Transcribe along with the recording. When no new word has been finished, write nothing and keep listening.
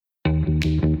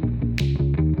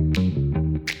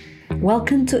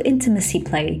Welcome to Intimacy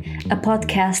Play, a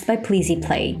podcast by Pleasy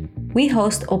Play. We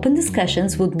host open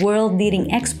discussions with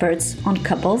world-leading experts on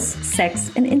couples,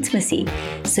 sex, and intimacy,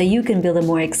 so you can build a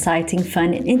more exciting,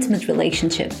 fun, and intimate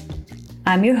relationship.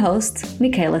 I'm your host,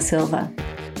 Mikaela Silva.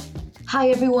 Hi,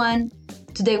 everyone.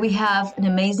 Today we have an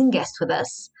amazing guest with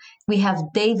us. We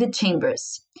have David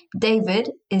Chambers.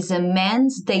 David is a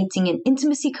man's dating and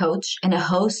intimacy coach and a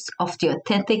host of the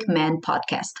Authentic Man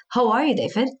podcast. How are you,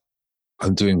 David?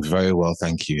 I'm doing very well,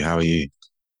 thank you. How are you?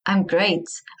 I'm great.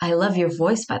 I love your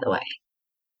voice, by the way.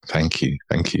 Thank you.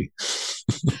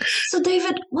 So,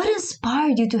 David, what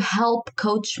inspired you to help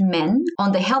coach men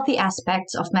on the healthy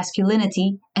aspects of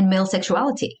masculinity and male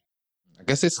sexuality? I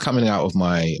guess it's coming out of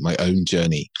my own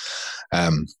journey.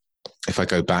 If I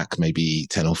go back maybe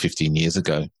 10 or 15 years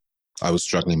ago, I was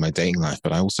struggling in my dating life,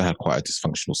 but I also had quite a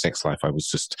dysfunctional sex life. I wouldn't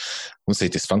say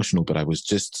dysfunctional, but I was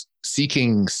just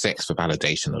seeking sex for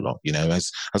validation a lot. You know,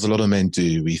 as a lot of men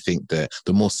do, we think that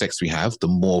the more sex we have, the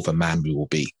more of a man we will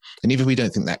be. And even if we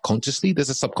don't think that consciously,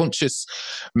 there's a subconscious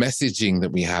messaging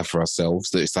that we have for ourselves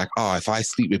that it's like, if I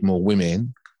sleep with more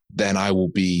women, then I will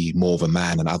be more of a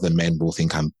man and other men will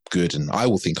think I'm good and I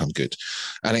will think I'm good.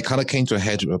 And it kind of came to a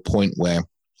head at a point where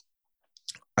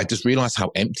I just realized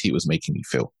how empty it was making me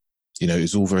feel. You know, it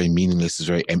was all very meaningless. It was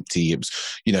very empty. It was,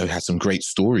 it had some great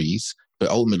stories.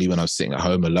 But ultimately, when I was sitting at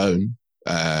home alone,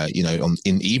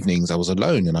 in evenings, I was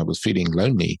alone and I was feeling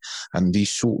lonely. And these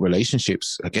short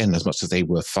relationships, again, as much as they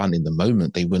were fun in the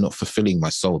moment, they were not fulfilling my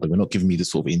soul. They were not giving me the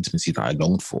sort of intimacy that I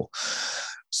longed for.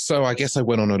 So I guess I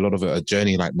went on a lot of a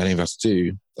journey, like many of us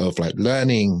do, of like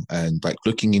learning and like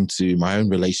looking into my own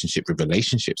relationship with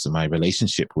relationships and my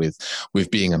relationship with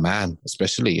being a man,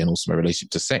 especially, and also my relationship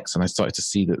to sex. And I started to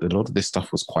see that a lot of this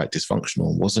stuff was quite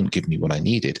dysfunctional and wasn't giving me what I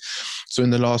needed. So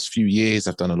in the last few years,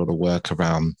 I've done a lot of work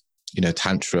around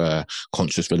Tantra,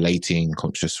 conscious relating,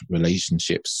 conscious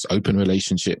relationships, open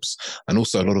relationships, and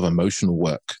also a lot of emotional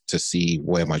work to see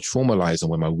where my trauma lies and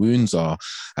where my wounds are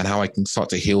and how I can start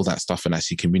to heal that stuff and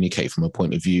actually communicate from a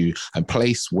point of view and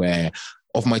place where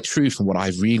of my truth and what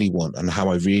I really want and how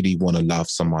I really want to love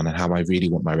someone and how I really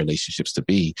want my relationships to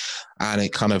be. And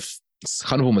it kind of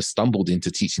almost stumbled into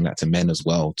teaching that to men as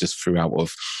well, just throughout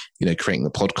of, creating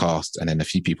the podcast and then a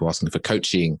few people asking for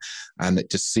coaching and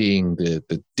just seeing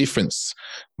the difference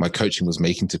my coaching was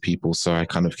making to people. So I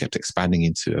kind of kept expanding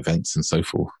into events and so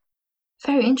forth.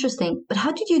 Very interesting. But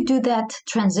how did you do that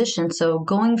transition? So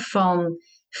going from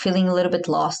feeling a little bit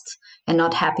lost and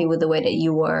not happy with the way that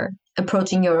you were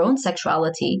approaching your own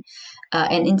sexuality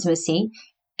and intimacy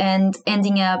and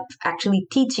ending up actually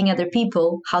teaching other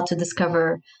people how to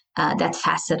discover that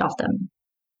facet of them?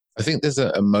 I think there's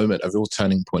a moment, a real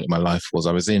turning point in my life was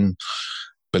I was in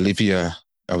Bolivia.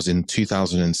 I was in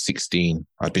 2016.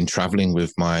 I'd been traveling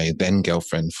with my then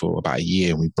girlfriend for about a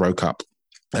year and we broke up.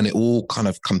 And it all kind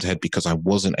of come to head because I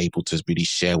wasn't able to really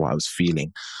share what I was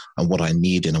feeling and what I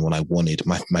needed and what I wanted.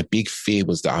 My big fear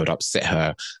was that I would upset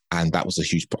her. And that was a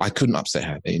huge, I couldn't upset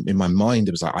her. In my mind,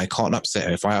 it was like, I can't upset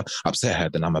her. If I upset her,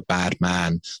 then I'm a bad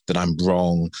man, that I'm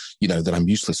wrong, that I'm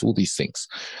useless, all these things.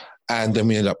 And then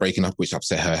we ended up breaking up, which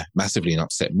upset her massively and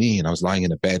upset me. And I was lying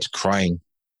in a bed crying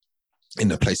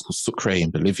in a place called Sucre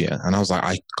in Bolivia. And I was like,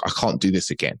 I can't do this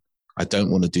again. I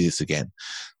don't want to do this again.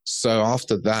 So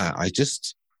after that, I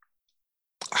just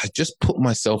put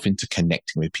myself into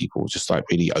connecting with people, just like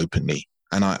really openly.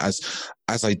 And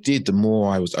as I did, the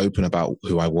more I was open about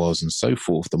who I was and so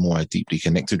forth, the more I deeply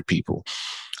connected with people.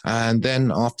 And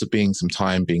then after being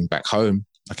back home,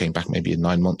 I came back maybe in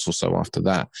 9 months or so after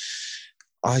that,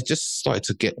 I just started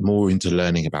to get more into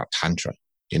learning about Tantra,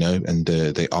 and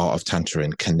the art of Tantra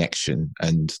and connection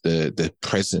and the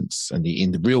presence and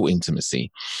the real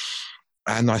intimacy.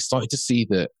 And I started to see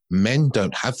that men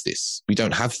don't have this. We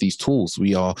don't have these tools.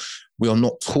 We are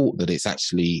not taught that it's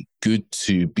actually good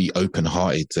to be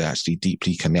open-hearted, to actually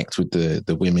deeply connect with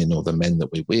the women or the men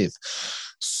that we're with.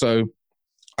 So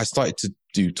I started to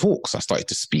do talks. I started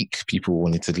to speak. People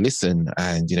wanted to listen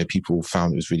and, people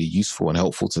found it was really useful and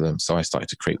helpful to them. So I started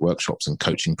to create workshops and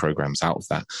coaching programs out of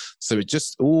that. So it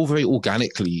just all very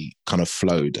organically kind of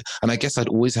flowed. And I guess I'd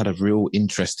always had a real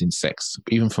interest in sex.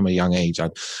 Even from a young age,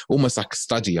 I'd almost like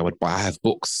study. I have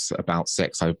books about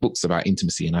sex. I have books about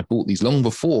intimacy. And I bought these long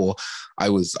before I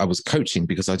was coaching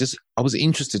because I was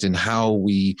interested in how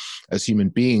we as human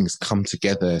beings come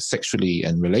together sexually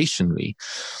and relationally.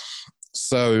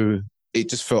 So it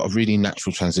just felt a really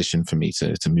natural transition for me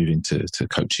to move into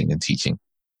coaching and teaching.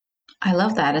 I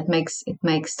love that. It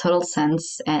makes total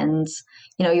sense. And,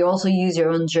 you also use your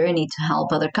own journey to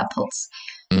help other couples.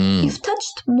 You've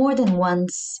touched more than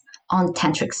once on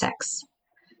tantric sex.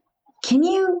 Can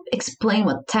you explain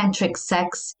what tantric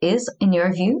sex is in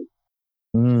your view?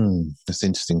 That's an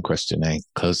interesting question, eh?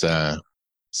 Because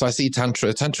so I see tantra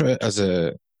as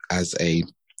a I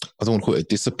don't want to call it a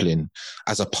discipline,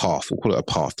 as a path. We'll call it a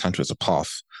path. Tantra is a path.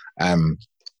 Um,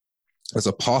 as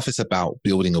a path, it's about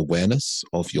building awareness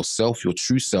of yourself, your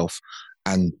true self,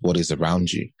 and what is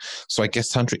around you. So I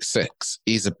guess tantric sex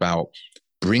is about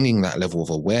bringing that level of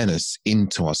awareness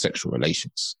into our sexual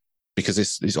relations. Because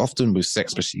it's often with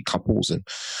sex, especially couples and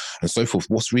so forth,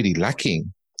 what's really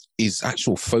lacking is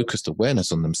actual focused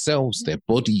awareness on themselves, their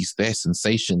bodies, their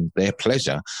sensation, their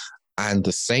pleasure, and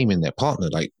the same in their partner.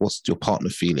 Like, what's your partner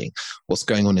feeling? What's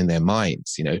going on in their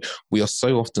minds? We are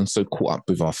so often so caught up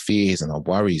with our fears and our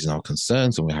worries and our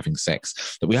concerns when we're having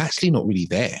sex that we're actually not really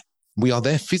there. We are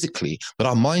there physically, but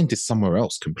our mind is somewhere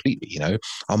else completely.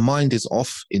 Our mind is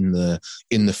off in the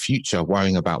future,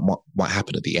 worrying about what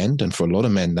happened at the end. And for a lot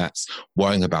of men, that's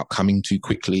worrying about coming too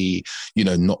quickly,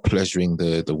 not pleasuring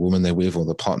the woman they're with or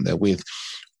the partner they're with.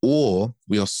 Or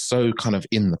we are so kind of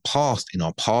in the past, in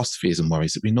our past fears and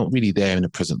worries, that we're not really there in the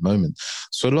present moment.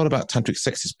 So a lot about tantric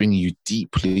sex is bringing you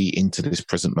deeply into this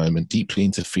present moment, deeply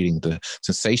into feeling the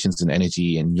sensations and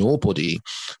energy in your body,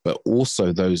 but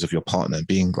also those of your partner,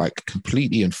 being like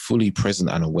completely and fully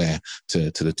present and aware to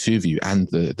the two of you and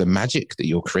the magic that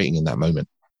you're creating in that moment.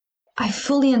 I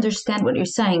fully understand what you're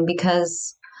saying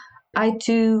because I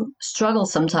do struggle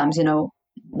sometimes,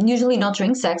 usually not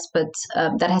during sex, but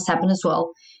that has happened as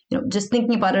well. Just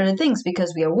thinking about other things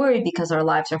because we are worried because our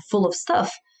lives are full of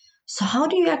stuff. So how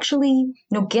do you actually,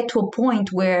 get to a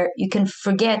point where you can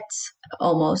forget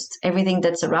almost everything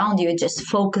that's around you and just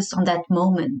focus on that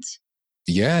moment?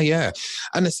 Yeah.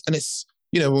 And it's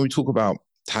when we talk about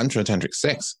tantric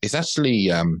sex, it's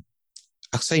actually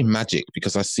I say magic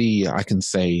because I can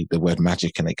say the word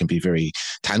magic and it can be very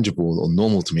tangible or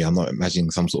normal to me. I'm not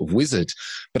imagining some sort of wizard,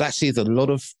 but actually there's a lot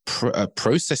of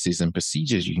processes and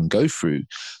procedures you can go through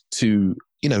to,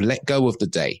 let go of the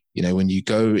day. When you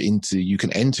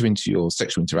can enter into your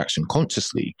sexual interaction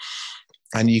consciously,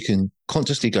 and you can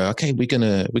consciously go, okay, we're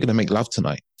gonna make love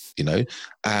tonight,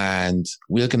 and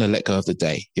we're gonna let go of the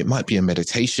day. It might be a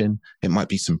meditation, it might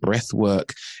be some breath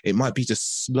work, it might be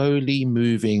just slowly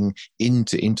moving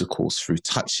into intercourse through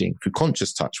touching, through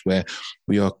conscious touch, where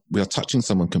we are touching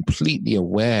someone completely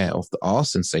aware of our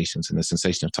sensations and the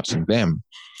sensation of touching them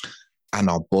and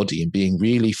our body, and being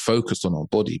really focused on our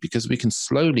body, because we can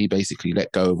slowly basically let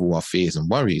go of all our fears and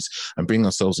worries and bring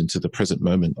ourselves into the present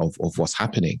moment of what's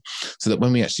happening, so that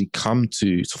when we actually come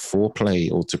to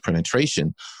foreplay or to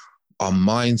penetration, our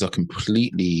minds are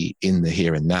completely in the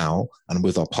here and now and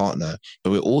with our partner,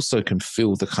 but we also can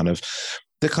feel the kind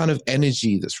of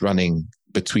energy that's running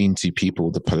between two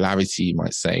people, the polarity, you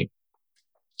might say,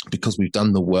 because we've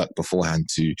done the work beforehand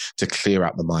to clear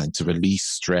out the mind, to release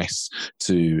stress,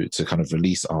 to kind of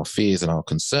release our fears and our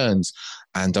concerns,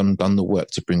 and done the work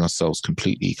to bring ourselves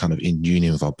completely kind of in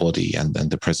union with our body and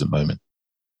the present moment.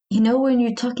 When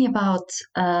you're talking about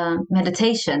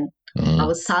meditation, I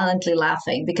was silently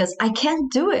laughing because I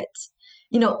can't do it.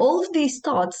 All of these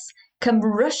thoughts come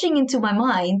rushing into my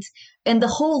mind, and the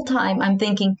whole time I'm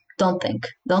thinking, don't think,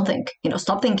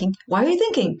 stop thinking. Why are you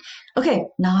thinking? Okay,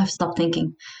 now I've stopped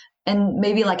thinking. And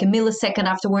maybe like a millisecond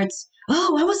afterwards,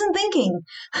 oh, I wasn't thinking.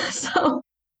 So,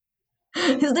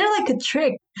 is there like a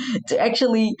trick to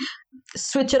actually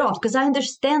switch it off? Because I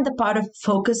understand the part of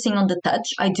focusing on the touch,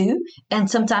 I do. And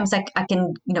sometimes I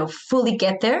can, fully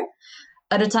get there.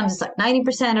 Other times it's like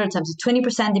 90%, other times it's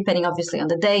 20%, depending obviously on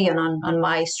the day and on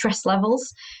my stress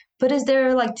levels. But is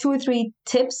there like 2 or 3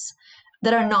 tips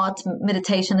that are not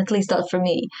meditation, at least not for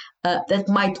me, that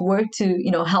might work to,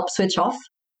 help switch off?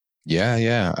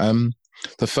 Yeah.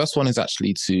 The first one is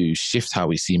actually to shift how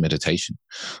we see meditation.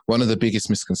 One of the biggest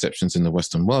misconceptions in the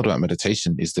Western world about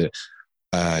meditation is that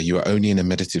you are only in a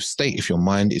meditative state if your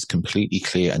mind is completely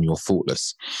clear and you're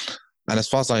thoughtless. And as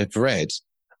far as I've read,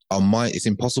 it's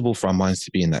impossible for our minds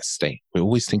to be in that state. We're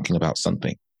always thinking about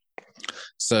something.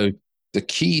 So the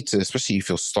key to, especially if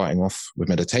you're starting off with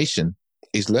meditation,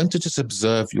 is learn to just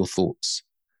observe your thoughts.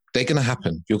 They're going to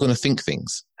happen. You're going to think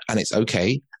things, and it's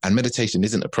okay. And meditation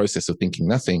isn't a process of thinking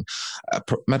nothing.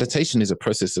 Meditation is a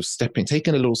process of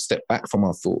taking a little step back from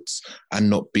our thoughts and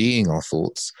not being our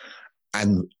thoughts,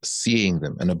 and seeing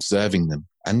them and observing them.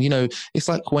 And, it's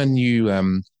like when you, a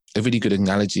really good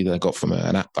analogy that I got from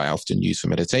an app that I often use for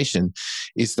meditation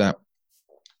is that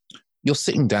you're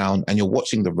sitting down and you're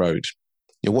watching the road.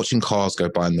 You're watching cars go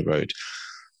by on the road.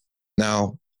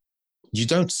 Now, you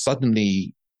don't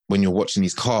suddenly when you're watching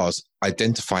these cars,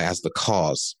 identify as the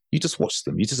cars. You just watch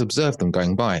them. You just observe them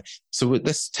going by. So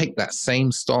let's take that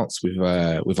same stance with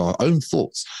our own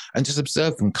thoughts and just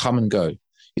observe them come and go.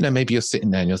 You know, maybe you're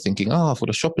sitting there and you're thinking, oh, I've got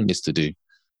a shopping list to do.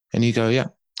 And you go, yeah,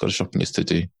 got a shopping list to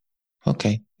do.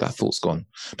 Okay, that thought's gone.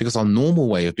 Because our normal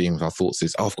way of being with our thoughts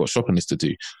is, oh, I've got a shopping list to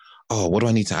do. Oh, what do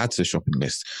I need to add to the shopping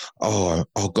list? Oh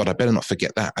God, I better not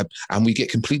forget that. And we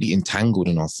get completely entangled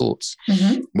in our thoughts.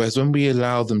 Mm-hmm. Whereas when we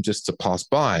allow them just to pass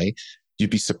by,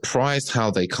 you'd be surprised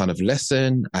how they kind of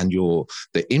lessen, and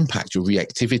the impact, your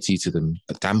reactivity to them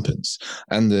dampens.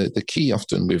 And the key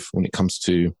often when it comes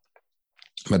to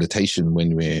meditation,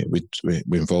 when we're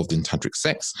involved in tantric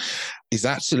sex, is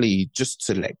actually just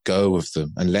to let go of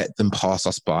them and let them pass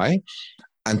us by,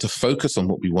 and to focus on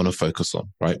what we want to focus on,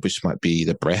 right? Which might be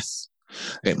the breath.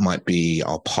 It might be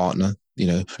our partner. You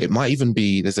know, it might even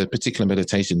be, there's a particular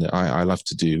meditation that I love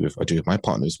to do with my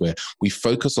partners, where we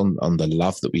focus on the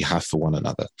love that we have for one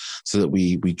another, so that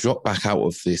we drop back out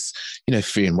of this, you know,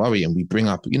 fear and worry, and we bring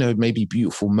up, you know, maybe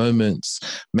beautiful moments,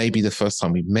 maybe the first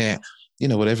time we met, you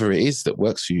know, whatever it is that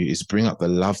works for you, is bring up the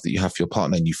love that you have for your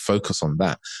partner, and you focus on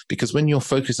that. Because when you're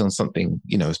focused on something,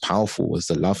 you know, as powerful as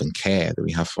the love and care that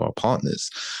we have for our partners,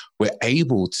 we're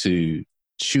able to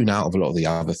tune out of a lot of the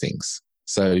other things.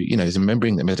 So, you know,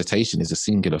 remembering that meditation is a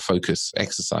singular focus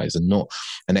exercise and not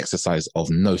an exercise of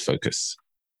no focus.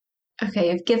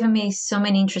 Okay, you've given me so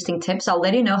many interesting tips. I'll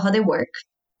let you know how they work.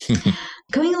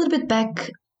 Going a little bit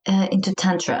back into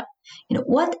Tantra, you know,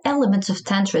 what elements of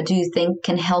Tantra do you think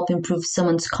can help improve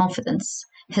someone's confidence,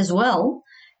 as well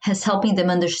as helping them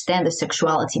understand the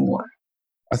sexuality more?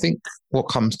 I think what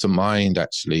comes to mind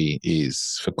actually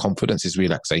is, for confidence, is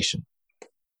relaxation.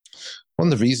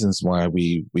 One of the reasons why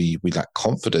we lack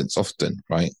confidence often,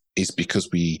 right, is because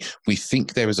we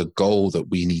think there is a goal that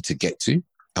we need to get to,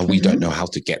 and we don't know how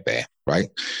to get there, right?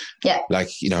 Yeah.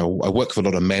 Like, you know, I work with a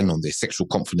lot of men on this. Sexual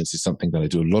confidence is something that I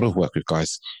do a lot of work with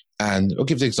guys. And I'll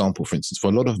give the example, for instance, for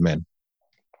a lot of men,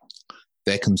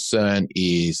 their concern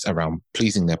is around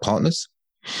pleasing their partners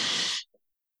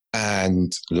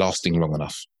and lasting long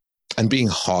enough and being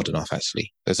hard enough,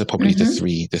 actually. Those are probably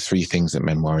the three things that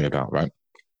men worry about, right?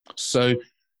 So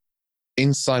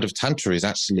inside of Tantra is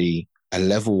actually a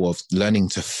level of learning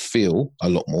to feel a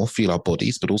lot more, feel our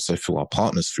bodies, but also feel our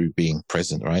partners through being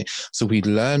present, right? So we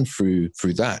learn through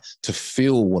that to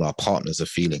feel what our partners are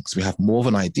feeling. So we have more of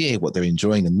an idea what they're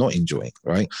enjoying and not enjoying,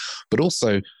 right? But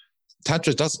also,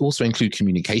 Tantra does also include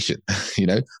communication, you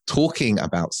know, talking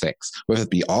about sex, whether it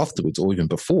be afterwards or even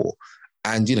before.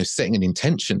 And, you know, setting an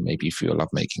intention maybe for your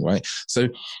lovemaking, right? So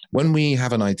when we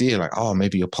have an idea like, oh,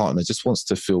 maybe your partner just wants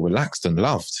to feel relaxed and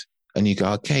loved, and you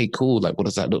go, okay, cool, like, what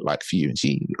does that look like for you? And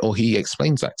she or he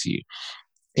explains that to you.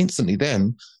 Instantly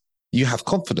then you have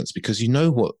confidence, because you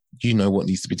know what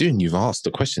needs to be doing. You've asked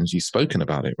the questions, you've spoken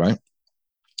about it, right?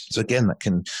 So again, that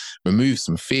can remove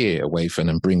some fear away from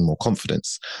and bring more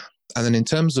confidence. And then in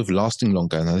terms of lasting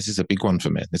longer, now this is a big one for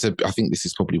men. I think this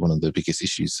is probably one of the biggest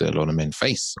issues that a lot of men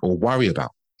face or worry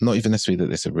about. Not even necessarily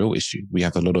that it's a real issue. We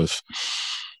have a lot of,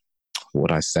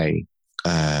 what I say,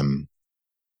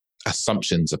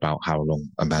 assumptions about how long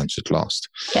a man should last.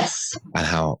 Yes. And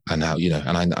how, you know,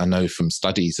 and I know from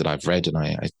studies that I've read, and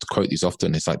I quote these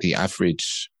often, it's like the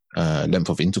average length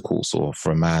of intercourse, or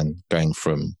for a man going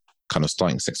from kind of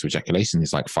starting sex to ejaculation,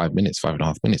 is like 5 minutes,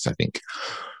 5.5 minutes, I think.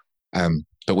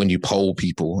 But when you poll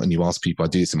people and you ask people, I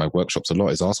do this in my workshops a lot,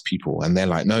 is ask people, and they're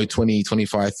like, no, 20,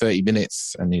 25, 30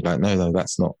 minutes. And you're like, no,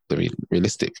 that's not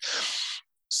realistic.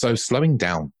 So slowing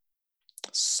down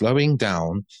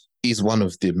is one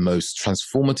of the most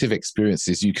transformative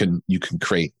experiences you can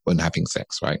create when having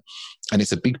sex, right? And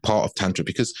it's a big part of Tantra,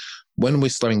 because when we're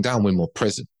slowing down, we're more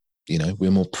present. You know,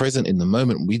 we're more present in the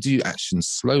moment. We do action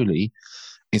slowly,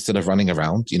 instead of running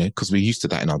around, you know, because we're used to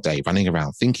that in our day, running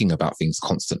around, thinking about things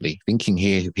constantly, thinking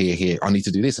here, I need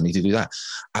to do this, I need to do that.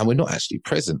 And we're not actually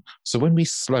present. So when we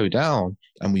slow down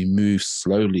and we move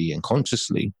slowly and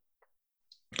consciously,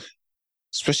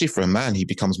 especially for a man, he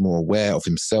becomes more aware of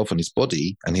himself and his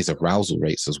body and his arousal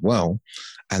rates as well.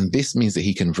 And this means that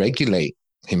he can regulate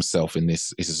himself in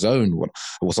this zone,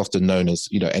 what's often known as,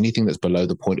 you know, anything that's below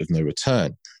the point of no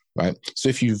return. Right. So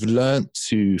if you've learned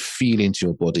to feel into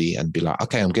your body and be like,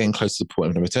 okay, I'm getting close to the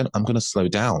point of no return, I'm going to slow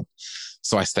down.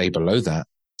 So I stay below that,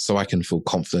 so I can feel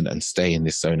confident and stay in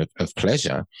this zone of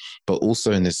pleasure, but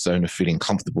also in this zone of feeling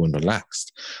comfortable and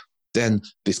relaxed. Then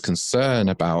this concern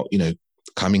about, you know,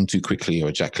 coming too quickly or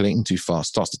ejaculating too fast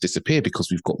starts to disappear, because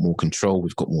we've got more control,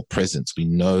 we've got more presence, we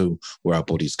know where our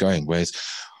body's going. Whereas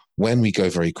when we go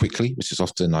very quickly, which is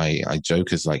often I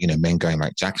joke as like, you know, men going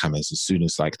like jackhammers as soon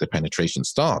as like the penetration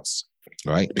starts,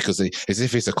 right? Because as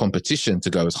if it's a competition to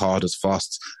go as hard, as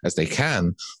fast as they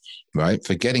can, right?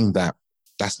 Forgetting that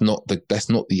that's not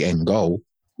the end goal.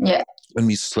 Yeah. When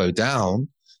we slow down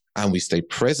and we stay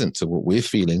present to what we're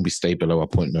feeling, we stay below our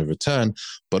point of no return,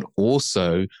 but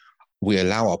also we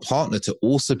allow our partner to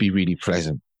also be really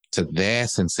present to their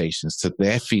sensations, to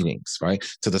their feelings, right?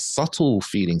 To the subtle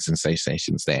feelings and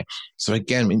sensations there. So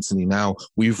again, instantly now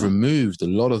we've removed a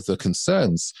lot of the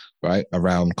concerns, right,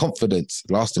 around confidence,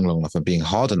 lasting long enough and being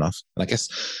hard enough. And I guess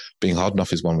being hard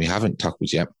enough is one we haven't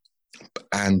tackled yet.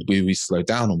 And we slow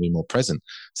down and we're more present.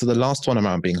 So the last one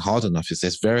around being hard enough is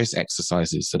there's various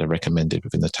exercises that are recommended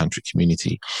within the Tantric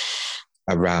community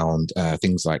around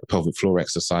things like pelvic floor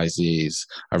exercises,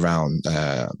 around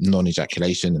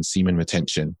non-ejaculation and semen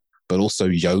retention, but also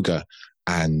yoga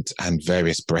and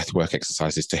various breathwork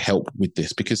exercises to help with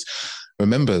this. Because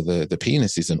remember, the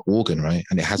penis is an organ, right?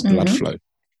 And it has blood flow.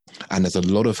 And there's a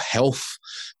lot of health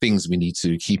things we need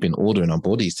to keep in order in our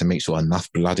bodies to make sure enough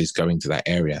blood is going to that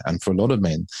area. And for a lot of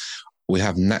men, we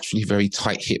have naturally very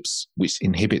tight hips, which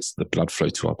inhibits the blood flow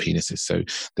to our penises. So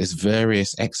there's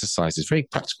various exercises, very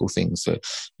practical things that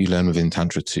you learn within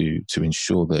Tantra to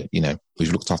ensure that, you know,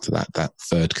 we've looked after that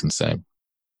third concern.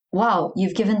 Wow,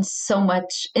 you've given so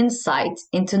much insight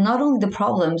into not only the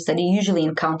problems that you usually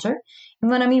encounter,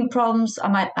 and when I mean problems,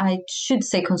 I should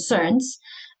say concerns,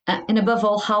 and above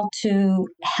all, how to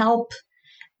help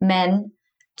men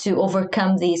to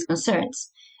overcome these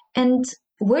concerns. And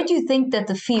where do you think that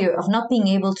the fear of not being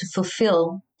able to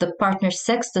fulfill the partner's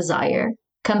sex desire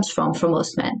comes from for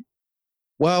most men?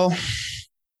 Well,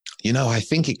 you know, I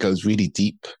think it goes really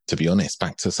deep, to be honest,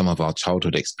 back to some of our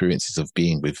childhood experiences of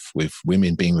being with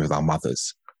women, being with our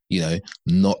mothers. You know,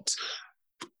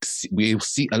 we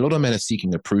see a lot of men are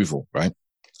seeking approval, right?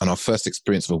 And our first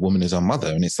experience of a woman is our mother.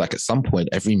 And it's like at some point,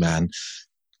 every man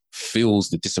feels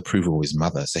the disapproval of his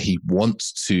mother. So he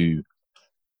wants to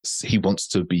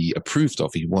be approved of.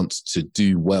 He wants to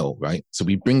do well, right? So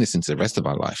we bring this into the rest of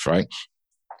our life, right?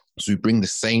 So we bring the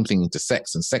same thing into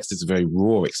sex, and sex is a very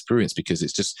raw experience because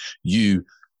it's just you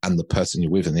and the person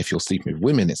you're with. And if you're sleeping with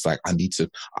women, it's like, I need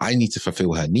to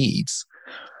fulfill her needs.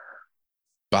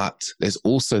 But there's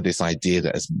also this idea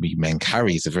that as we men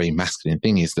carry, is a very masculine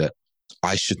thing, is that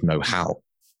I should know how.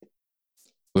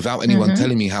 Without anyone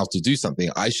telling me how to do something,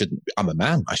 I'm a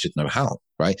man, I should know how,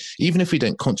 right? Even if we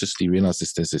don't consciously realize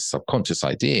this, there's this subconscious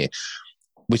idea,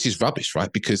 which is rubbish,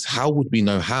 right? Because how would we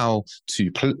know how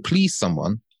to please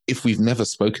someone if we've never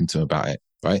spoken to them about it,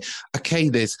 right? Okay,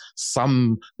 there's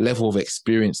some level of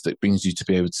experience that brings you to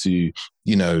be able to,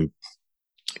 you know,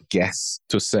 guess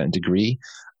to a certain degree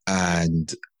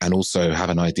and also have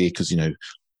an idea, because, you know,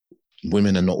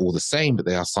 women are not all the same, but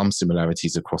there are some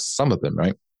similarities across some of them,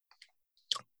 right?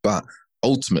 But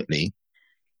ultimately,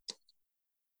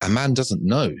 a man doesn't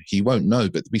know. He won't know,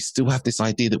 but we still have this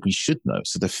idea that we should know.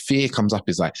 So the fear comes up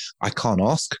is like, I can't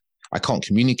ask, I can't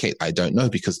communicate, I don't know,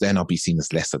 because then I'll be seen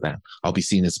as lesser than. I'll be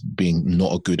seen as being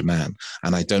not a good man.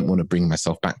 And I don't want to bring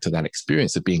myself back to that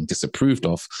experience of being disapproved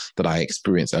of that I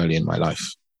experienced early in my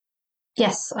life.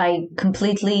 Yes, I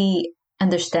completely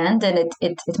understand, and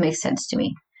it makes sense to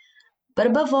me. But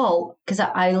above all, because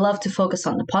I love to focus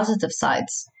on the positive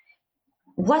sides,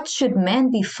 what should men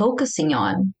be focusing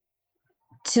on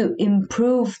to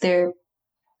improve their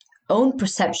own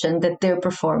perception that their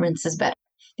performance is better?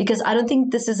 Because I don't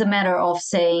think this is a matter of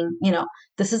saying, you know,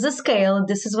 this is a scale,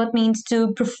 this is what means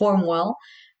to perform well,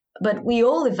 but we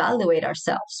all evaluate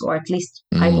ourselves, or at least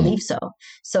I believe so.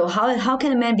 So how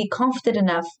can a man be confident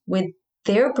enough with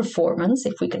their performance,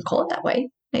 if we can call it that way,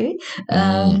 maybe,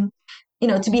 you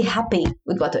know, to be happy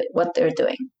with what they're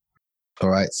doing? All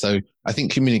right. So I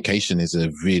think communication is a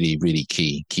really, really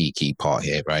key part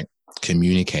here, right?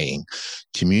 Communicating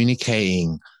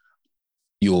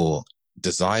your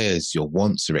desires, your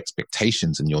wants, your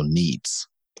expectations, and your needs,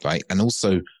 right? And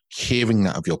also hearing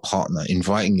that of your partner,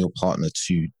 inviting your partner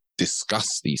to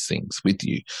discuss these things with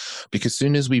you. Because as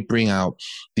soon as we bring out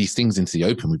these things into the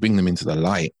open, we bring them into the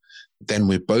light, then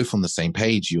we're both on the same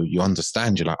page. You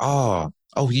understand, you're like, oh,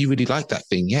 you really like that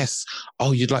thing. Yes.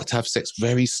 Oh, you'd like to have sex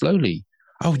very slowly.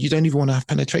 Oh, you don't even want to have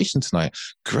penetration tonight.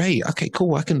 Great. Okay,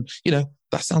 cool. I can, you know,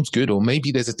 that sounds good. Or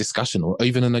maybe there's a discussion or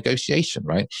even a negotiation,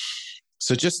 right?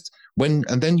 So just and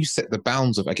then you set the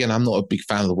bounds of, again, I'm not a big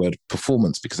fan of the word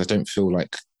performance because I don't feel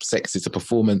like sex is a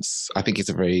performance. I think it's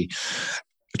a very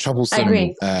troublesome. I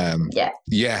agree.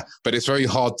 Yeah, but it's very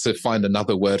hard to find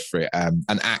another word for it. An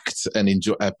act,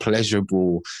 a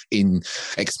pleasurable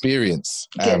experience.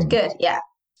 Good. Yeah.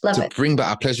 Love to it. bring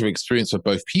that a pleasurable experience for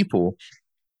both people.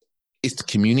 is to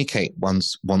communicate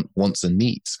one's wants and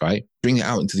needs, right? Bring it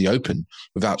out into the open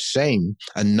without shame,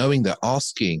 and knowing that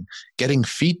getting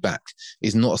feedback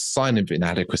is not a sign of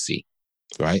inadequacy,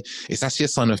 right? It's actually a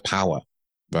sign of power,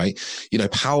 right?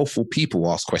 Powerful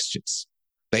people ask questions.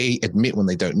 They admit when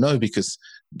they don't know, because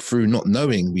through not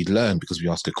knowing, we learn because we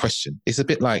ask a question. It's a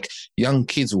bit like young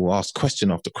kids will ask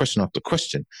question after question after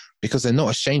question because they're not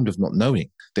ashamed of not knowing.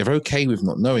 They're okay with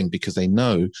not knowing because they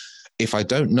know, if I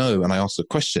don't know and I ask a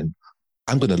question,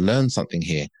 I'm going to learn something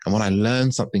here. And when I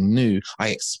learn something new, I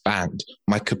expand.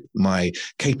 My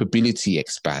capability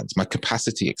expands. My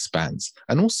capacity expands.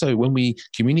 And also when we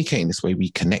communicate in this way, we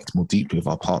connect more deeply with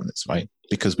our partners, right?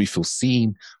 Because we feel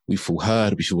seen, we feel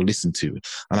heard, we feel listened to.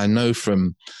 And I know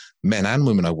from men and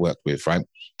women I work with, right,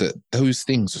 that those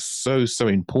things are so, so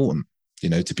important,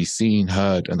 to be seen,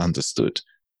 heard, and understood.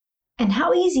 And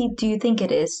how easy do you think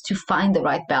it is to find the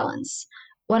right balance?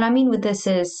 What I mean with this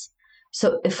is,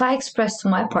 so if I express to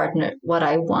my partner what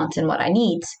I want and what I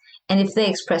need, and if they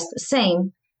express the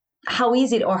same, how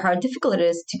easy or how difficult it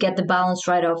is to get the balance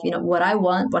right of, what I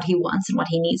want, what he wants, and what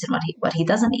he needs, and what he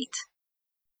doesn't need.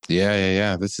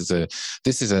 Yeah. This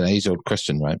is an age-old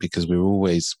question, right? Because we're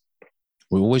always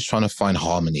trying to find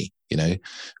harmony,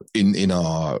 in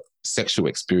our sexual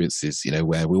experiences,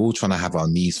 where we're all trying to have our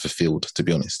needs fulfilled, to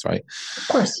be honest, right? Of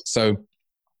course. So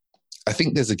I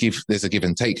think there's a give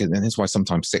and take, and that's why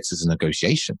sometimes sex is a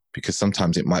negotiation, because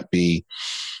sometimes it might be,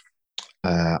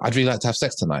 I'd really like to have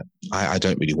sex tonight. I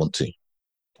don't really want to.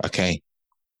 Okay.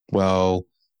 Well,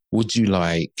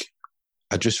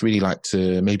 I'd just really like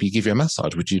to maybe give you a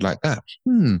massage. Would you like that?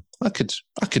 I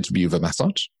could be with a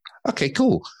massage. Okay,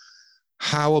 cool.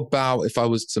 How about if I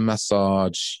was to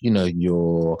massage,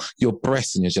 your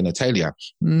breasts and your genitalia?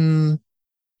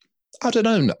 I don't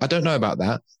know. I don't know about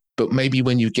that. But maybe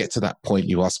when you get to that point,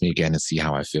 you ask me again and see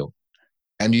how I feel.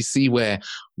 And you see where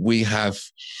we have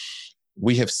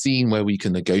seen where we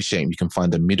can negotiate, we can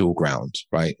find a middle ground,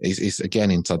 right? It's again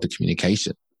inside the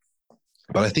communication.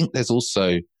 But I think there's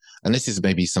also, and this is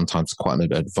maybe sometimes quite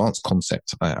an advanced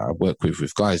concept I work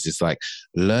with guys, is like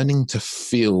learning to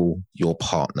feel your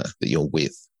partner that you're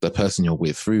with, the person you're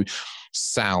with, through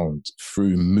sound,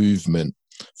 through movement,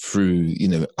 through,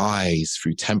 eyes,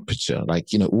 through temperature,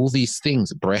 all these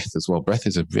things, breath as well. Breath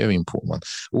is a very important one.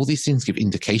 All these things give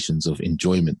indications of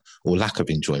enjoyment or lack of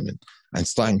enjoyment. And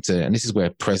and this is where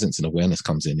presence and awareness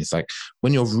comes in. It's like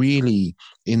when you're really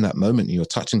in that moment and you're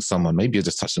touching someone, maybe you're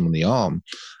just touching them on the arm,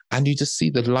 and you just see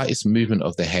the lightest movement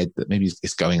of the head that maybe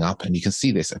is going up, and you can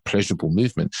see this, a pleasurable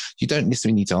movement. You don't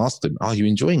necessarily need to ask them, are you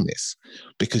enjoying this?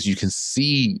 Because you can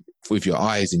see with your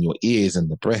eyes and your ears and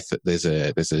the breath that there's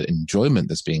an enjoyment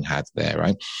that's being had there,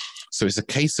 right? So it's a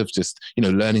case of just,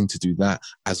 learning to do that,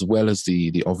 as well as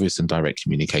the obvious and direct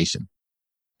communication.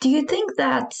 Do you think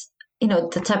that,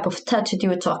 the type of touch that you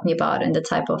were talking about and the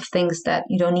type of things that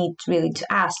you don't need really to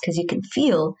ask because you can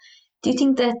feel, do you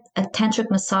think that a tantric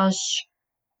massage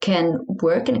can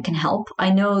work and it can help?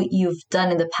 I know you've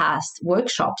done in the past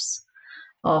workshops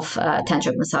of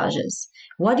tantric massages.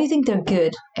 Why do you think they're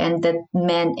good and that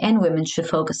men and women should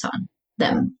focus on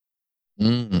them?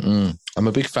 I'm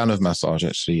a big fan of massage,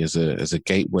 actually, as a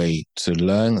gateway to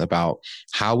learn about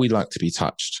how we like to be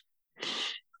touched,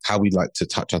 how we like to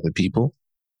touch other people,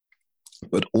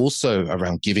 but also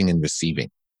around giving and receiving.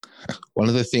 One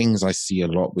of the things I see a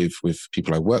lot with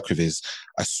people I work with is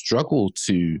a struggle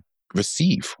to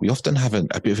receive. We often have a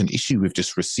bit of an issue with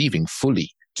just receiving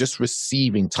fully, just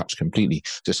receiving touch completely,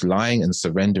 just lying and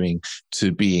surrendering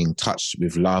to being touched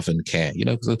with love and care.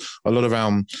 Because a lot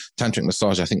around tantric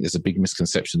massage, I think there's a big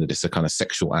misconception that it's a kind of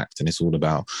sexual act, and it's all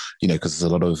about, because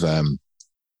there's a lot of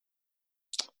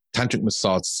tantric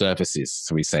massage services,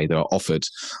 so we say, that are offered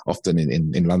often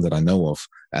in London, I know of,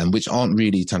 and which aren't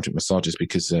really tantric massages,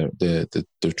 because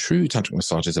the true tantric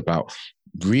massage is about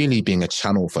really being a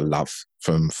channel for love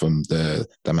from the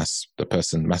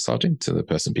person massaging to the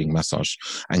person being massaged,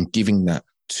 and giving that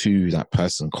to that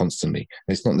person constantly.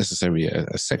 It's not necessarily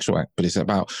a sexual act, but it's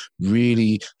about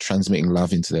really transmitting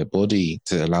love into their body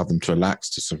to allow them to relax,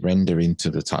 to surrender into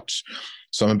the touch.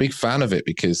 So I'm a big fan of it,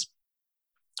 because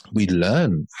we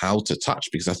learn how to touch,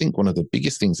 because I think one of the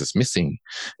biggest things that's missing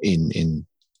in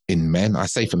men, I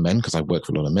say for men because I work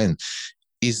with a lot of men,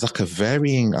 is like a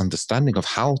varying understanding of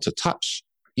how to touch,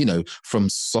 from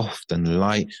soft and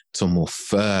light to more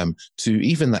firm, to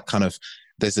even that kind of,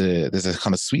 there's a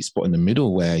kind of sweet spot in the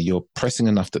middle where you're pressing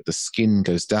enough that the skin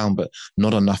goes down, but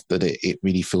not enough that it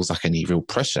really feels like any real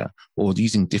pressure, or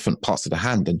using different parts of the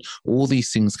hand. And all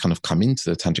these things kind of come into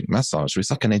the tantric massage, where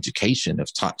it's like an education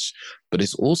of touch, but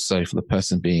it's also for the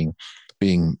person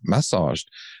being massaged,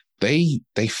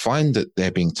 they find that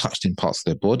they're being touched in parts of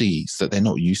their bodies that they're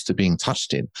not used to being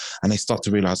touched in. And they start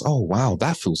to realize, oh, wow,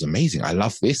 that feels amazing. I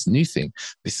love this new thing.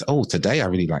 Today I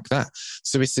really like that.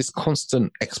 So it's this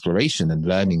constant exploration and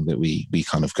learning that we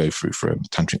kind of go through for a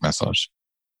tantric massage.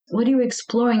 What are you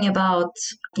exploring about,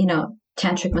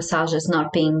 tantric massages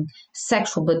not being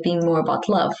sexual, but being more about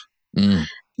love? Mm.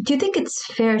 Do you think it's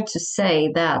fair to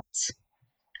say that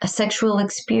a sexual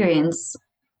experience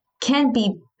can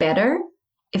be better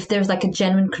if there's like a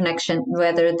genuine connection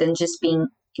rather than just being,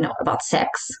 about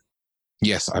sex?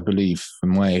 Yes, I believe from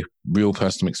my real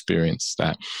personal experience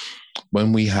that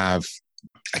when we have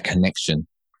a connection,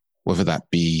 whether that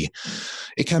be,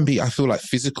 it can be, I feel like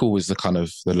physical is the kind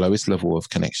of the lowest level of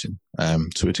connection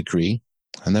to a degree.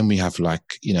 And then we have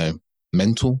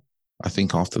mental, I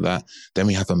think after that, then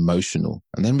we have emotional,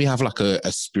 and then we have like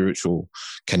a spiritual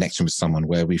connection with someone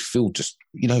where we feel just,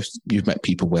 you've met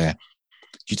people where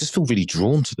you just feel really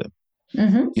drawn to them.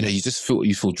 Mm-hmm.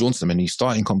 You feel drawn to them, and you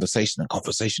start in conversation, and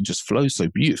conversation just flows so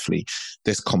beautifully.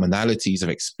 There's commonalities of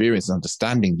experience and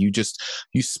understanding.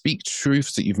 You speak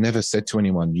truths that you've never said to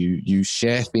anyone. You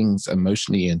share things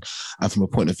emotionally and from a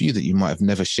point of view that you might have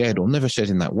never shared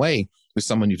in that way with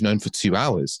someone you've known for 2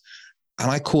 hours. And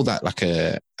I call that like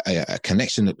a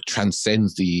connection that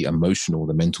transcends the emotional,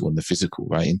 the mental, and the physical,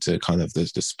 right, into kind of the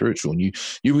spiritual. And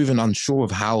you're even unsure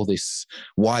of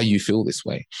why you feel this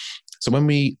way. So when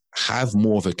we have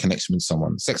more of a connection with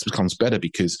someone, sex becomes better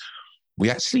because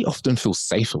we actually often feel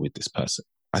safer with this person.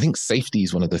 I think safety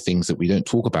is one of the things that we don't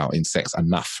talk about in sex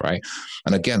enough, right?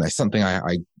 And again, it's something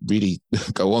I really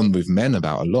go on with men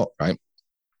about a lot, right?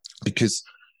 Because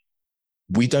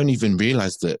we don't even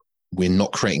realize that we're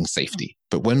not creating safety.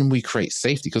 But when we create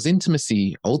safety, because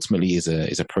intimacy ultimately is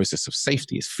a process of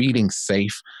safety, it's feeling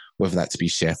safe, whether that to be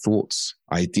share thoughts,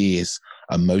 ideas,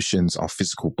 emotions, our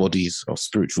physical bodies, our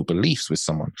spiritual beliefs with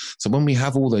someone. So when we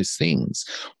have all those things,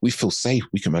 we feel safe,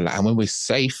 we can relax. And when we're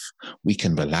safe, we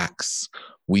can relax,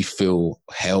 we feel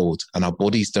held, and our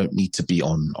bodies don't need to be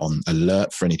on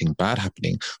alert for anything bad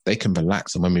happening. They can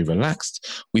relax. And when we're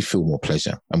relaxed, we feel more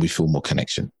pleasure and we feel more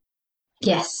connection.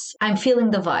 Yes, I'm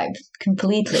feeling the vibe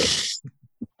completely.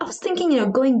 I was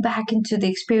thinking, going back into the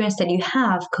experience that you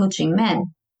have coaching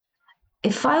men,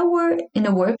 if I were in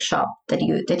a workshop that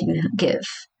you give,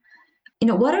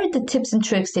 what are the tips and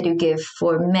tricks that you give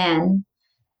for men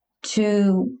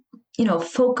to,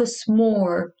 focus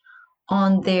more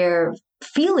on their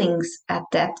feelings at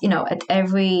that, at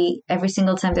every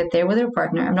single time that they're with their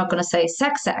partner? I'm not going to say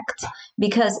sex act,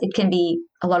 because it can be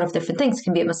a lot of different things. It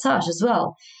can be a massage as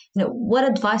well. What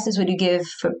advices would you give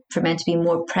for men to be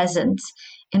more present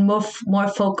and more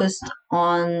focused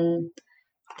on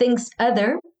things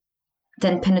other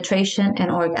than penetration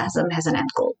and orgasm as an end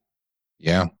goal?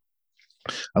 Yeah.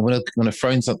 I'm going to throw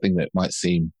in something that might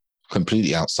seem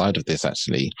completely outside of this,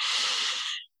 actually.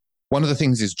 One of the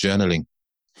things is journaling.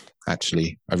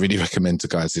 Actually, I really recommend to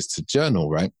guys is to journal,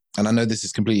 right? And I know this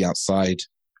is completely outside.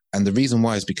 And the reason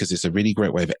why is because it's a really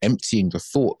great way of emptying the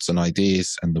thoughts and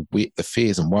ideas and the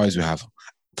fears and worries we have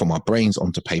from our brains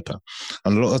onto paper.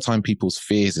 And a lot of the time people's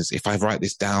fears is, if I write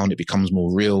this down, it becomes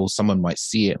more real. Someone might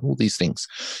see it, all these things.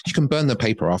 You can burn the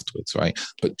paper afterwards, right?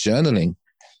 But journaling,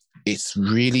 it's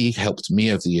really helped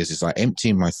me over the years. It's like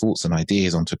emptying my thoughts and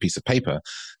ideas onto a piece of paper,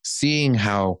 seeing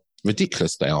how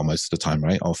ridiculous they are most of the time,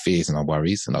 right? Our fears and our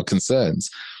worries and our concerns.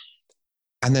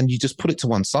 And then you just put it to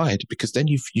one side, because then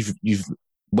you've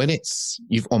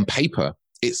on paper,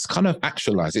 it's kind of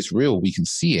actualized, it's real, we can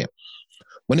see it.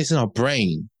 When it's in our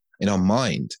brain, in our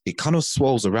mind, it kind of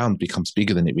swirls around, becomes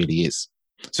bigger than it really is.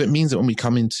 So it means that when we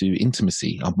come into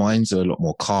intimacy, our minds are a lot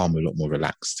more calm, a lot more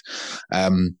relaxed.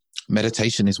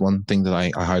 Meditation is one thing that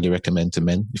I highly recommend to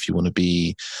men if you want to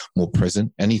be more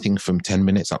present. Anything from 10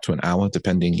 minutes up to an hour,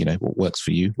 depending, what works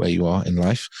for you, where you are in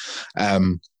life.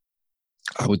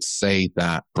 I would say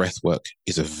that breath work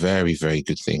is a very, very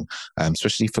good thing,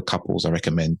 especially for couples. I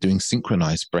recommend doing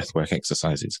synchronized breath work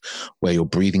exercises where you're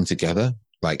breathing together,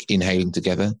 like inhaling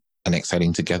together and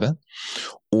exhaling together,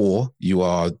 or you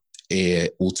are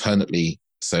alternately.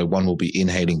 So one will be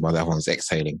inhaling while the other one's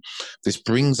exhaling. This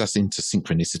brings us into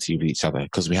synchronicity with each other,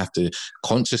 because we have to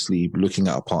consciously looking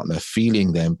at our partner,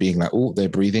 feeling them, being like, oh, they're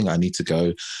breathing, I need to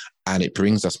go. And it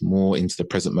brings us more into the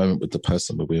present moment with the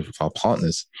person we're with our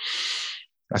partners.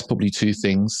 That's probably two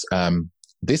things.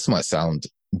 This might sound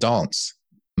dance,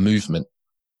 movement,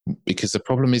 because the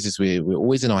problem is we're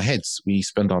always in our heads. We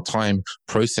spend our time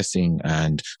processing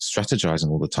and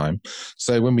strategizing all the time.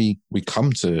 So when we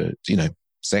come to,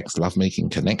 sex, lovemaking,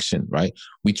 connection, right?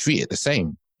 We treat it the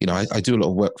same. I do a lot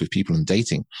of work with people in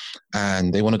dating,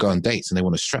 and they want to go on dates and they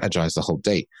want to strategize the whole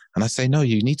date. And I say, no,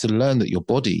 you need to learn that your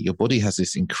body has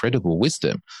this incredible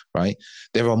wisdom, right?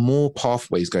 There are more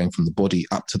pathways going from the body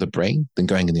up to the brain than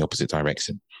going in the opposite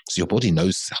direction. So your body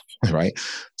knows stuff, right?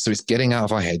 So it's getting out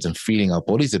of our heads and feeling our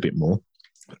bodies a bit more.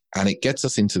 And it gets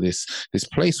us into this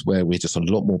place where we're just a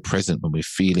lot more present when we're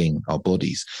feeling our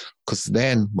bodies. Because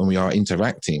then when we are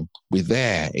interacting, we're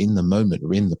there in the moment,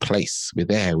 we're in the place, we're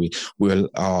there,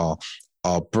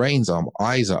 our brains, our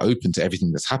eyes are open to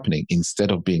everything that's happening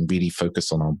instead of being really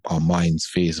focused on our minds,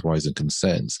 fears, worries, and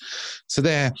concerns. So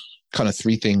there are kind of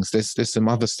three things. There's some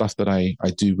other stuff that I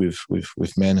do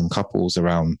with men and couples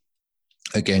around,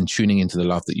 again, tuning into the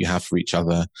love that you have for each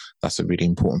other. That's a really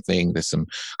important thing. There's some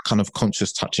kind of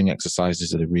conscious touching exercises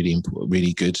that are really important,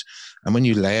 really good. And when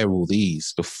you layer all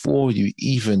these you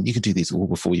can do these all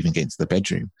before you even get into the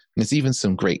bedroom. And there's even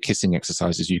some great kissing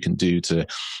exercises you can do to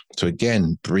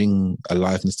again, bring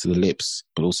aliveness to the lips,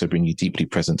 but also bring you deeply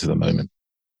present to the moment.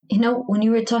 When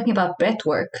you were talking about breath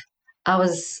work, I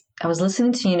was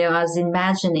listening to, I was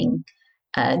imagining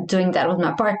doing that with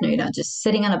my partner, just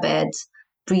sitting on a bed,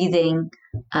 breathing,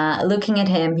 looking at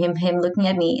him looking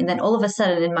at me. And then all of a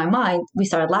sudden in my mind, we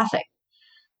started laughing.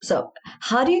 So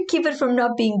how do you keep it from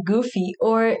not being goofy,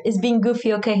 or is being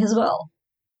goofy okay as well?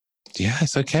 Yeah,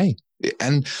 it's okay.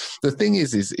 And the thing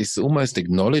is it's almost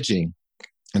acknowledging,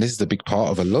 and this is the big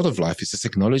part of a lot of life, is just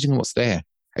acknowledging what's there.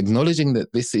 Acknowledging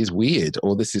that this is weird,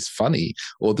 or this is funny,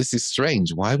 or this is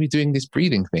strange. Why are we doing this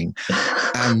breathing thing?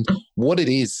 And what it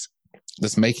is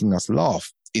that's making us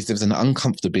laugh is there's an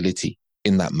uncomfortability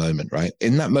in that moment, right?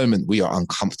 In that moment, we are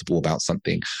uncomfortable about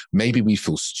something. Maybe we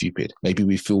feel stupid. Maybe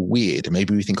we feel weird.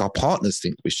 Maybe we think our partners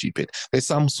think we're stupid. There's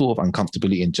some sort of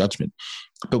uncomfortability and judgment.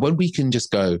 But when we can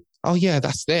just go, oh yeah,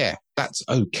 that's there, that's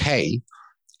okay,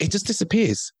 it just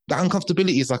disappears. That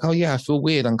uncomfortability is like, oh yeah, I feel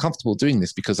weird, uncomfortable doing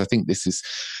this because I think this is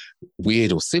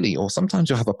weird or silly. Or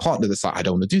sometimes you'll have a partner that's like, I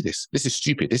don't want to do this. This is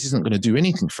stupid. This isn't going to do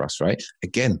anything for us, right?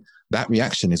 Again, that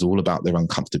reaction is all about their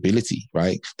uncomfortability,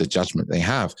 right? The judgment they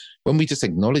have. When we just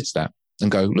acknowledge that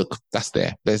and go, look, that's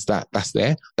there. There's that. That's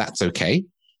there. That's okay.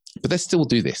 But let's still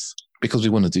do this because we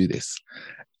want to do this.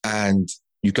 And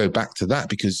you go back to that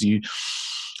because you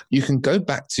can go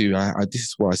back to, this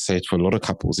is what I say to a lot of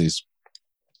couples is,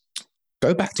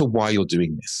 go back to why you're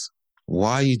doing this.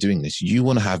 Why are you doing this? You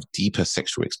want to have deeper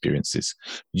sexual experiences.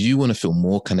 You want to feel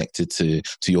more connected to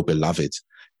your beloved,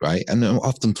 right? And I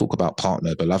often talk about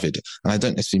partner, beloved, and I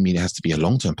don't necessarily mean it has to be a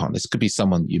long-term partner. This could be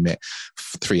someone you met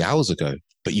 3 hours ago,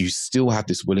 but you still have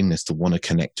this willingness to want to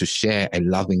connect, to share a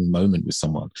loving moment with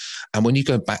someone. And when you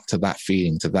go back to that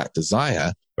feeling, to that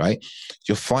desire, right,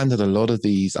 you'll find that a lot of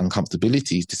these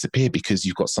uncomfortabilities disappear because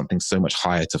you've got something so much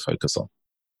higher to focus on.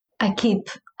 I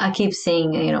keep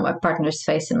seeing, my partner's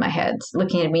face in my head,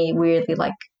 looking at me weirdly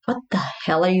like, what the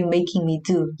hell are you making me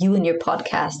do? You and your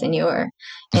podcast and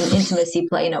intimacy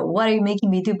play, what are you making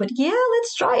me do? But yeah,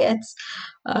 let's try it.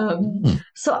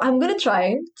 So I'm going to try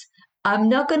it. I'm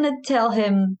not going to tell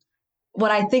him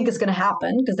what I think is going to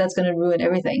happen because that's going to ruin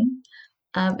everything.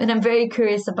 And I'm very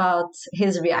curious about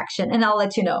his reaction, and I'll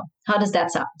let you know. How does that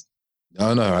sound?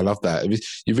 No, I love that.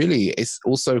 It's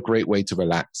also a great way to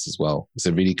relax as well. It's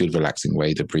a really good relaxing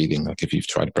way to breathing. Like if you've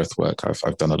tried breath work,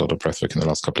 I've done a lot of breath work in the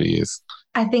last couple of years.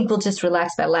 I think we'll just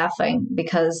relax by laughing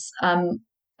because I'm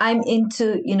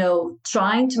into,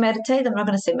 trying to meditate. I'm not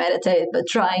going to say meditate, but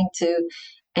trying to,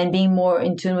 and being more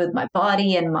in tune with my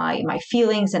body and my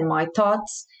feelings and my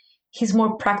thoughts. He's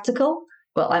more practical.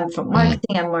 Well, I'm from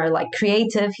marketing. I'm more like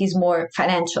creative. He's more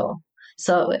financial.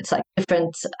 So it's like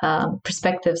different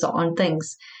perspectives on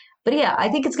things. But yeah, I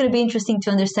think it's going to be interesting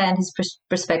to understand his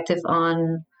perspective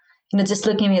on, just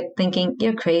looking at me thinking,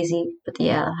 you're crazy. But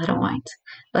yeah, I don't mind.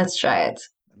 Let's try it.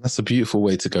 That's a beautiful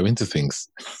way to go into things.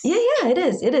 Yeah, it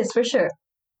is. It is for sure.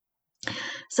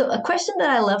 So a question that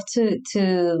I love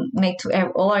to make to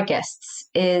all our guests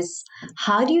is,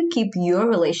 how do you keep your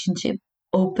relationship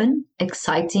open,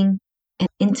 exciting, and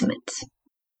intimate?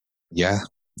 Yeah,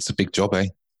 it's a big job, eh?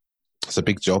 It's a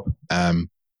big job.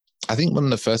 I think one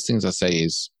of the first things I say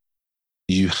is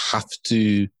you have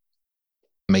to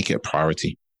make it a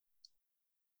priority.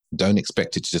 Don't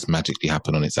expect it to just magically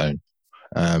happen on its own.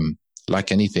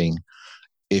 Like anything,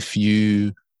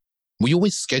 we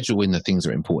always schedule in the things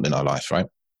that are important in our life, right?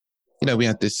 We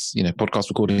had this, podcast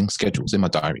recording schedules in my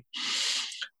diary.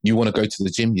 You want to go to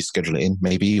the gym, you schedule it in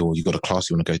maybe, or you got a class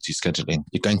you want to go to, schedule it in.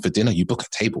 You're going for dinner, you book a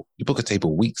table. You book a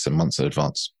table weeks and months in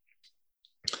advance.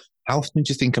 How often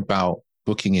do you think about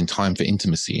booking in time for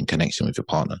intimacy and connection with your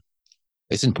partner?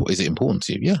 Is it important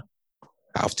to you? Yeah.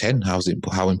 Out of 10, how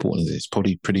important is it? It's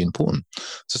probably pretty important.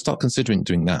 So start considering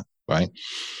doing that. right?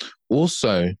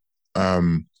 Also,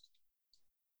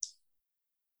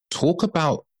 talk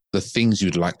about the things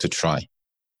you'd like to try.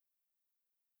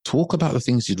 Talk about the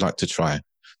things you'd like to try.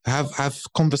 Have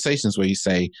conversations where you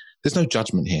say, there's no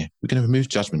judgment here. We're going to remove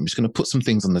judgment. We're just going to put some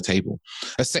things on the table.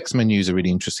 A sex menu is a really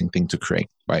interesting thing to create,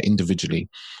 right? Individually,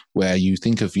 where you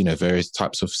think of, various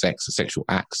types of sex, sexual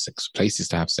acts, sex places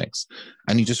to have sex,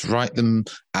 and you just write them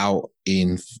out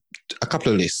in a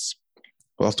couple of lists.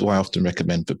 What I often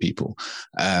recommend for people.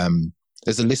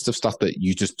 There's a list of stuff that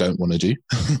you just don't want to do.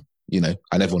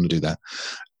 I never want to do that.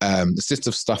 There's a list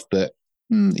of stuff that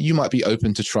you might be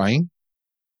open to trying,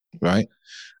 right?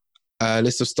 A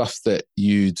list of stuff that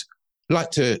you'd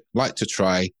like to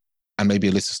try, and maybe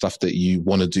a list of stuff that you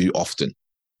want to do often.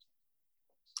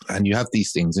 And you have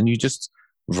these things, and you just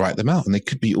write them out. And they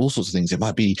could be all sorts of things. It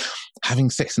might be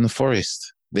having sex in the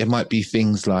forest. There might be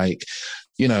things like,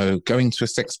 going to a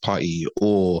sex party,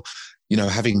 or,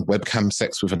 having webcam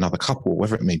sex with another couple,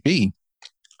 whatever it may be.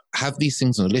 Have these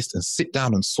things on a list and sit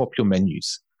down and swap your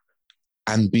menus.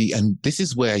 And this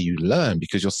is where you learn,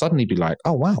 because you'll suddenly be like,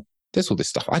 oh, wow, there's all this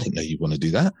stuff. I didn't know you want to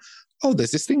do that. Oh,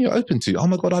 there's this thing you're open to. Oh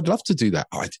my God, I'd love to do that.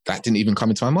 Oh, that didn't even come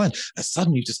into my mind. And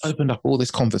suddenly you've just opened up all this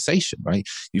conversation, right?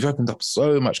 You've opened up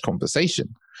so much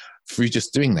conversation through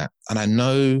just doing that. And I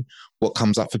know what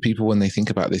comes up for people when they think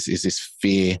about this is this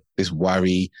fear, this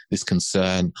worry, this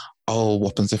concern. Oh, what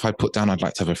happens if I put down, I'd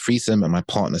like to have a threesome, and my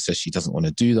partner says she doesn't want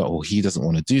to do that, or he doesn't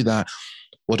want to do that.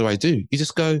 What do I do? You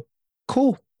just go,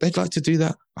 cool, they'd like to do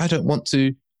that. I don't want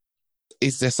to.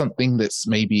 Is there something that's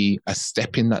maybe a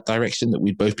step in that direction that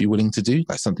we'd both be willing to do?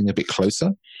 Like something a bit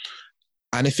closer?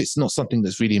 And if it's not something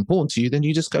that's really important to you, then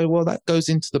you just go, well, that goes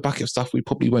into the bucket of stuff we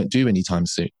probably won't do anytime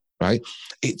soon, right?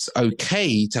 It's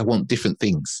okay to want different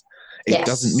things. It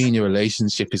doesn't mean your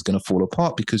relationship is going to fall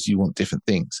apart because you want different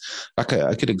things. Like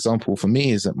a good example for me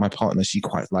is that my partner, she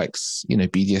quite likes,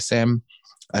 BDSM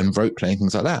and rope playing,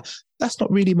 things like that. It's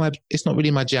not really my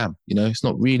jam. It's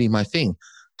not really my thing.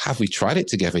 Have we tried it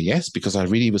together? Yes, because I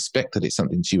really respect that it's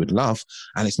something she would love,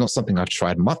 and it's not something I've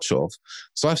tried much of.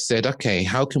 So I've said, okay,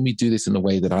 how can we do this in a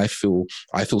way that I feel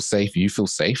safe, you feel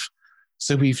safe?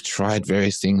 So we've tried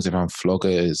various things around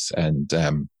floggers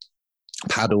and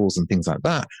paddles and things like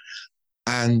that.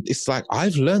 And it's like,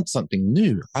 I've learned something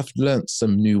new. I've learned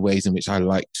some new ways in which I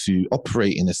like to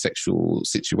operate in a sexual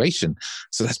situation.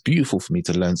 So that's beautiful for me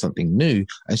to learn something new.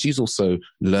 And she's also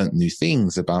learned new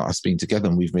things about us being together,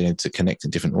 and we've been able to connect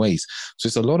in different ways. So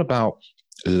it's a lot about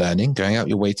learning, going out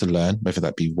your way to learn, whether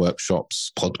that be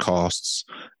workshops, podcasts,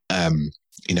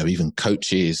 even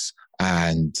coaches,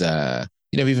 and,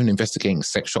 even investigating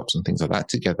sex shops and things like that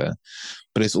together.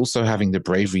 But it's also having the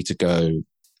bravery to go,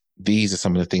 these are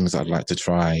some of the things I'd like to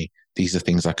try. These are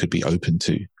things I could be open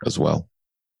to as well.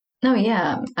 No,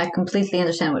 yeah, I completely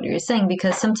understand what you're saying,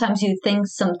 because sometimes you think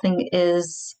something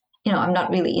is, I'm not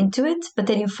really into it, but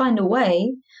then you find a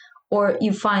way, or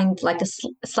you find like a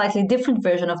slightly different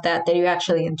version of that you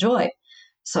actually enjoy.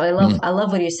 So I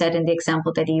love what you said in the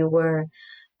example that you were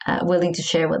willing to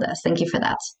share with us. Thank you for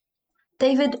that.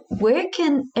 David, where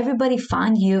can everybody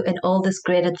find you and all this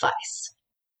great advice?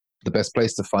 The best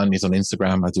place to find me is on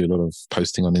Instagram. I do a lot of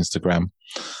posting on Instagram.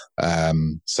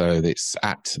 So it's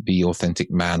at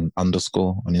 @theauthenticman_ on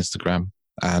Instagram.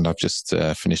 And I've just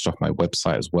finished off my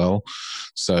website as well.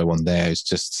 So on there, it's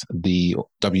just the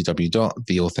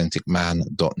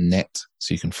www.theauthenticman.net.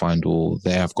 So you can find all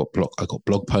there. I've got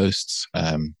blog posts.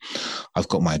 I've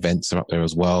got my events are up there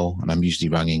as well. And I'm usually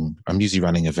running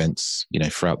events,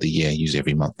 throughout the year. Usually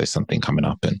every month there's something coming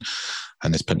up, and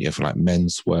there's plenty of like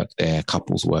men's work there,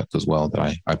 couples work as well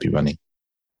that I'd be running.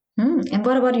 And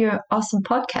what about your awesome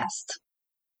podcast?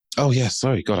 Oh, yeah.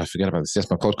 Sorry. God, I forget about this.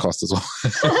 Yes, my podcast as well.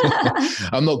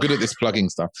 I'm not good at this plugging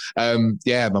stuff. My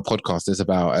podcast is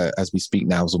about, as we speak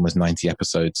now, is almost 90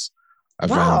 episodes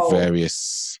around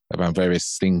various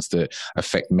things that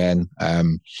affect men,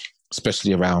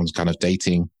 especially around kind of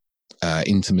dating,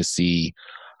 intimacy,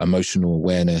 emotional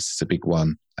awareness is a big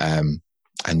one. And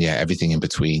everything in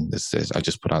between. I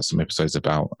just put out some episodes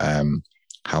about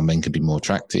how men can be more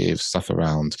attractive, stuff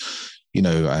around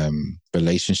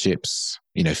relationships,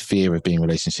 fear of being in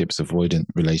relationships, avoidant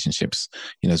relationships.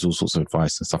 There's all sorts of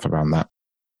advice and stuff around that.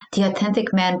 The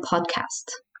Authentic Man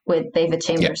podcast with David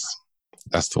Chambers. Yeah,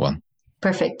 that's the one.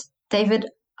 Perfect. David,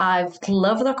 I've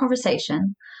loved our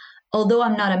conversation. Although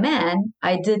I'm not a man,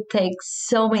 I did take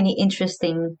so many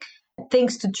interesting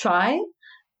things to try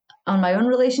on my own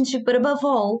relationship, but above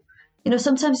all,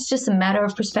 sometimes it's just a matter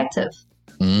of perspective.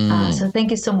 So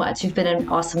thank you so much. You've been an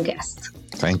awesome guest.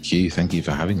 Thank you. Thank you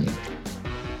for having me.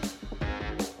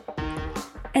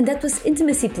 And that was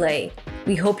Intimacy Play.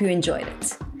 We hope you enjoyed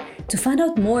it. To find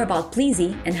out more about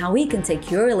Pleasy and how we can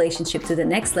take your relationship to the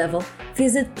next level,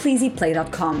 visit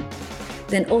pleasyplay.com.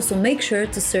 Then also make sure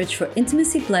to search for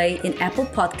Intimacy Play in Apple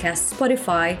Podcasts,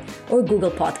 Spotify, or Google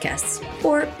Podcasts,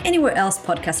 or anywhere else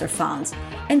podcasts are found,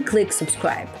 and click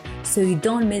subscribe so you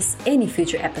don't miss any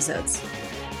future episodes.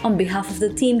 On behalf of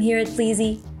the team here at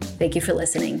Pleasy, thank you for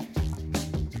listening.